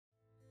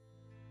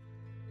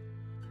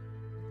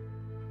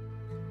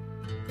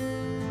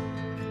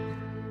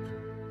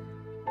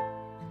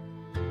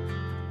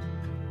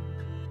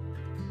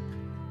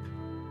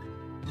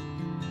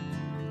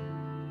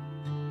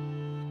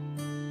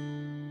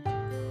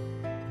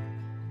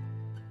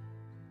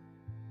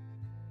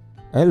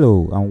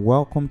Hello and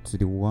welcome to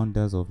the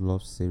Wonders of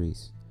Love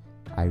series.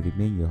 I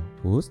remain your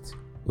host,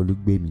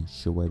 Olugbemi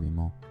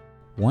Sowemimo.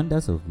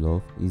 Wonders of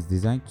Love is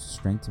designed to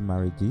strengthen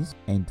marriages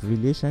and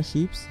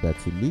relationships that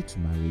will lead to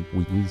marriage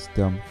with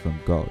wisdom from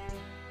God.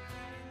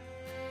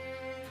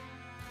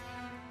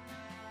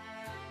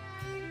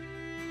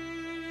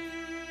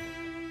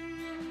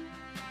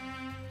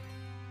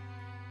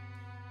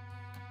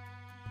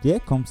 There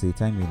comes a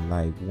time in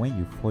life when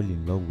you fall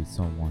in love with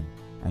someone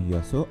and you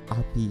are so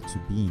happy to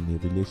be in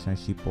a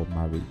relationship or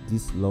marriage.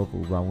 This love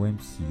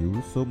overwhelms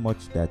you so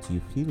much that you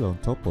feel on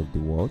top of the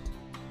world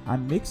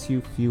and makes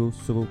you feel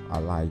so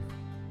alive.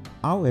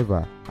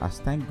 However, as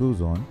time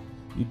goes on,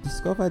 you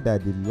discover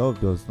that the love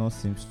does not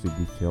seem to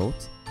be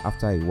felt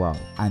after a while,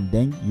 and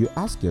then you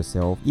ask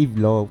yourself if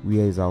love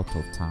wears out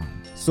of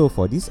time. So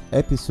for this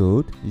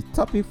episode, the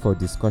topic for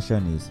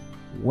discussion is: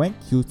 when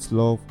cute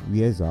love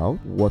wears out,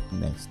 what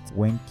next?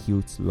 When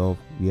cute love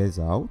wears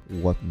out,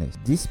 what next?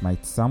 This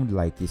might sound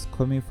like it's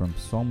coming from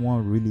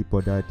someone really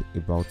bothered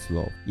about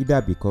love,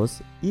 either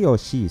because he or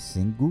she is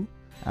single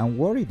and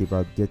worried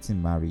about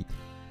getting married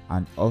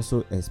and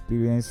also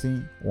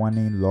experiencing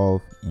wanting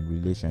love in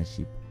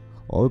relationship,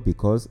 or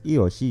because he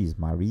or she is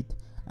married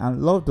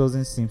and love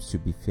doesn't seem to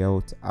be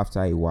felt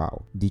after a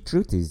while. The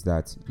truth is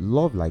that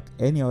love, like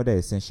any other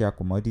essential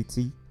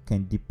commodity,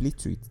 can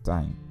deplete with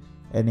time.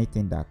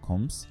 Anything that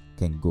comes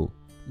can go.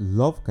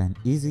 Love can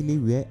easily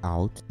wear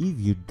out if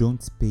you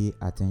don't pay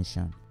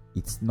attention.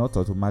 It's not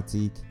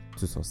automatic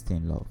to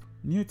sustain love.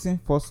 Newton's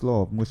first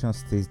law of motion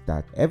states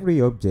that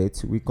every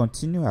object will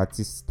continue at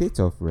its state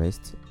of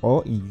rest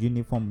or in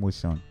uniform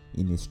motion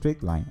in a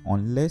straight line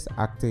unless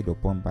acted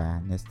upon by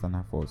an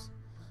external force.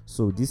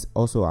 So this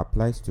also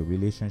applies to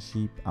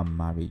relationship and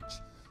marriage.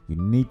 You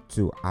need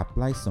to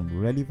apply some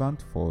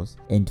relevant force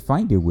and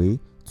find a way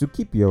to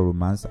keep your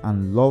romance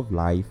and love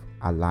life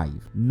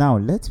alive. Now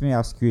let me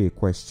ask you a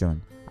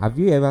question. Have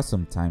you ever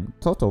sometime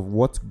thought of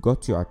what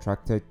got you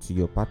attracted to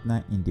your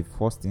partner in the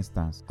first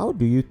instance? How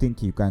do you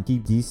think you can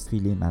keep this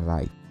feeling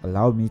alive?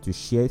 Allow me to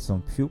share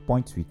some few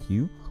points with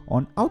you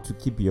on how to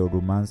keep your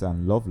romance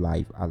and love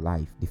life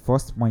alive. The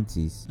first point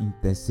is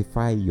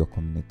intensify your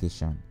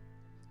communication.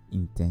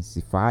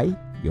 Intensify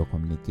your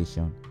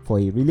communication. For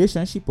a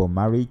relationship or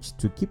marriage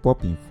to keep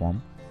up in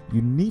form,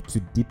 you need to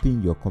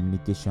deepen your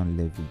communication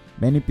level.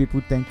 Many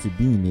people tend to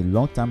be in a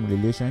long-term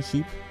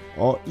relationship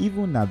or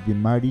even have been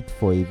married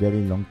for a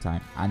very long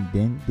time, and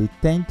then they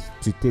tend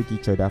to take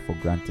each other for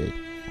granted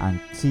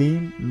and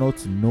claim not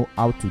to know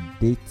how to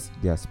date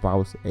their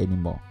spouse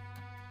anymore.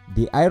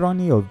 The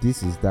irony of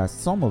this is that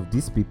some of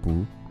these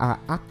people are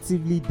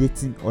actively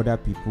dating other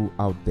people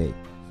out there.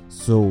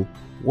 So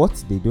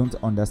what they don't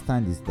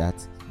understand is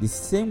that the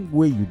same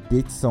way you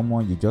date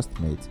someone you just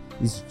met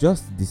is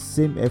just the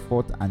same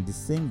effort and the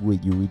same way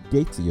you will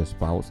date your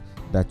spouse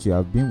that you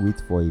have been with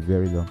for a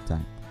very long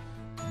time.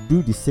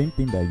 Do the same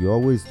thing that you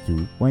always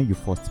do when you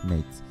first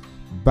met.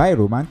 Buy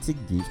romantic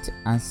gifts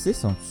and say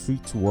some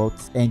sweet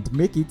words and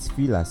make it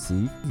feel as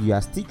if you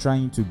are still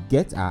trying to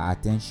get her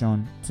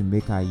attention to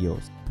make her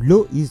yours.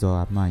 Blow his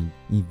or her mind.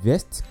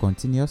 Invest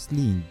continuously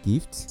in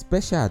gifts,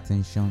 special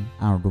attention,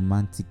 and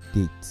romantic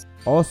dates.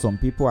 All some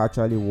people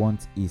actually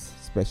want is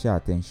special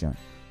attention,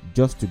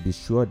 just to be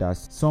sure that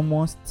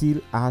someone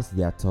still has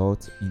their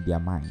thoughts in their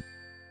mind.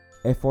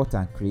 Effort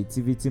and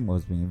creativity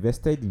must be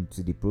invested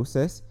into the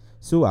process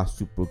so as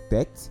to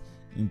protect,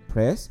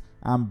 impress,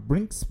 and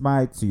bring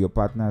smile to your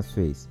partner's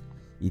face.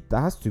 It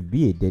has to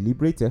be a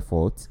deliberate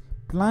effort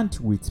planned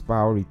with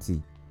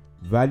priority.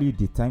 Value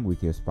the time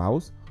with your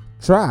spouse.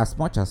 Try as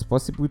much as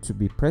possible to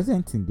be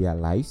present in their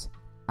lives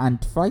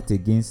and fight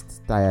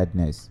against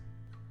tiredness.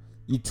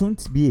 It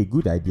won't be a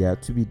good idea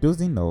to be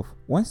dozing off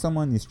when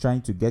someone is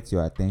trying to get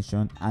your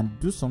attention and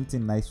do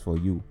something nice for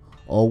you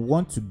or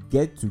want to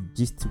get to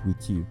gist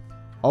with you.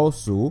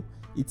 Also,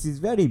 it is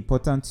very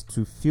important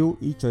to fill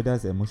each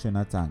other's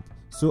emotional tank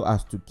so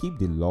as to keep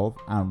the love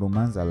and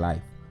romance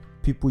alive.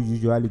 People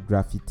usually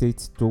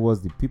gravitate towards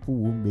the people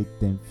who make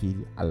them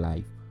feel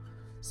alive.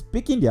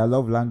 Speaking their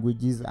love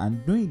languages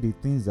and doing the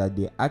things that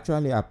they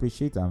actually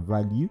appreciate and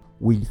value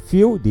will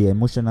fill the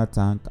emotional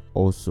tank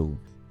also.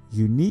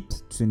 You need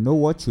to know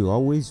what you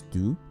always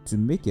do to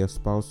make your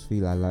spouse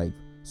feel alive.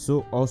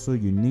 So also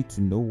you need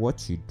to know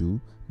what you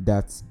do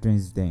that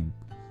drains them.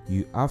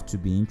 You have to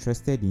be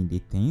interested in the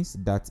things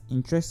that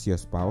interest your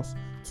spouse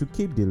to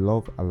keep the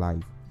love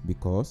alive,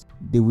 because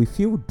they will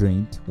feel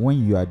drained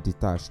when you are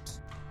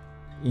detached.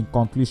 In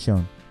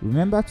conclusion,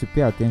 remember to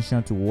pay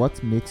attention to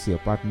what makes your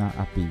partner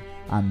happy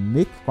and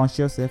make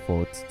conscious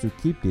efforts to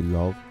keep the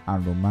love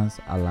and romance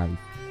alive.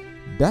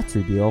 That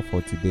will be all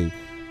for today.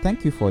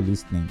 Thank you for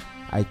listening.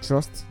 I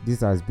trust this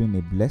has been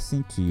a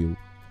blessing to you.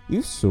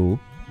 If so,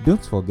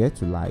 don't forget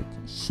to like,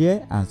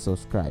 share, and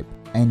subscribe.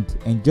 And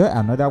enjoy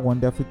another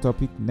wonderful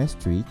topic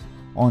next week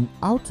on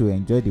how to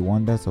enjoy the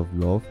wonders of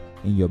love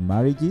in your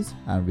marriages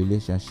and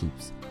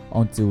relationships.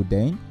 Until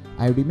then,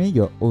 I remain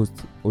your host,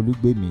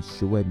 Olugbemi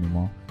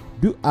Sowemimo.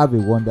 Do have a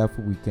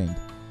wonderful weekend,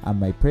 and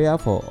my prayer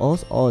for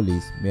us all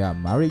is may our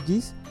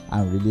marriages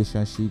and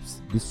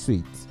relationships be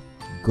sweet.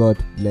 God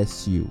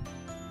bless you.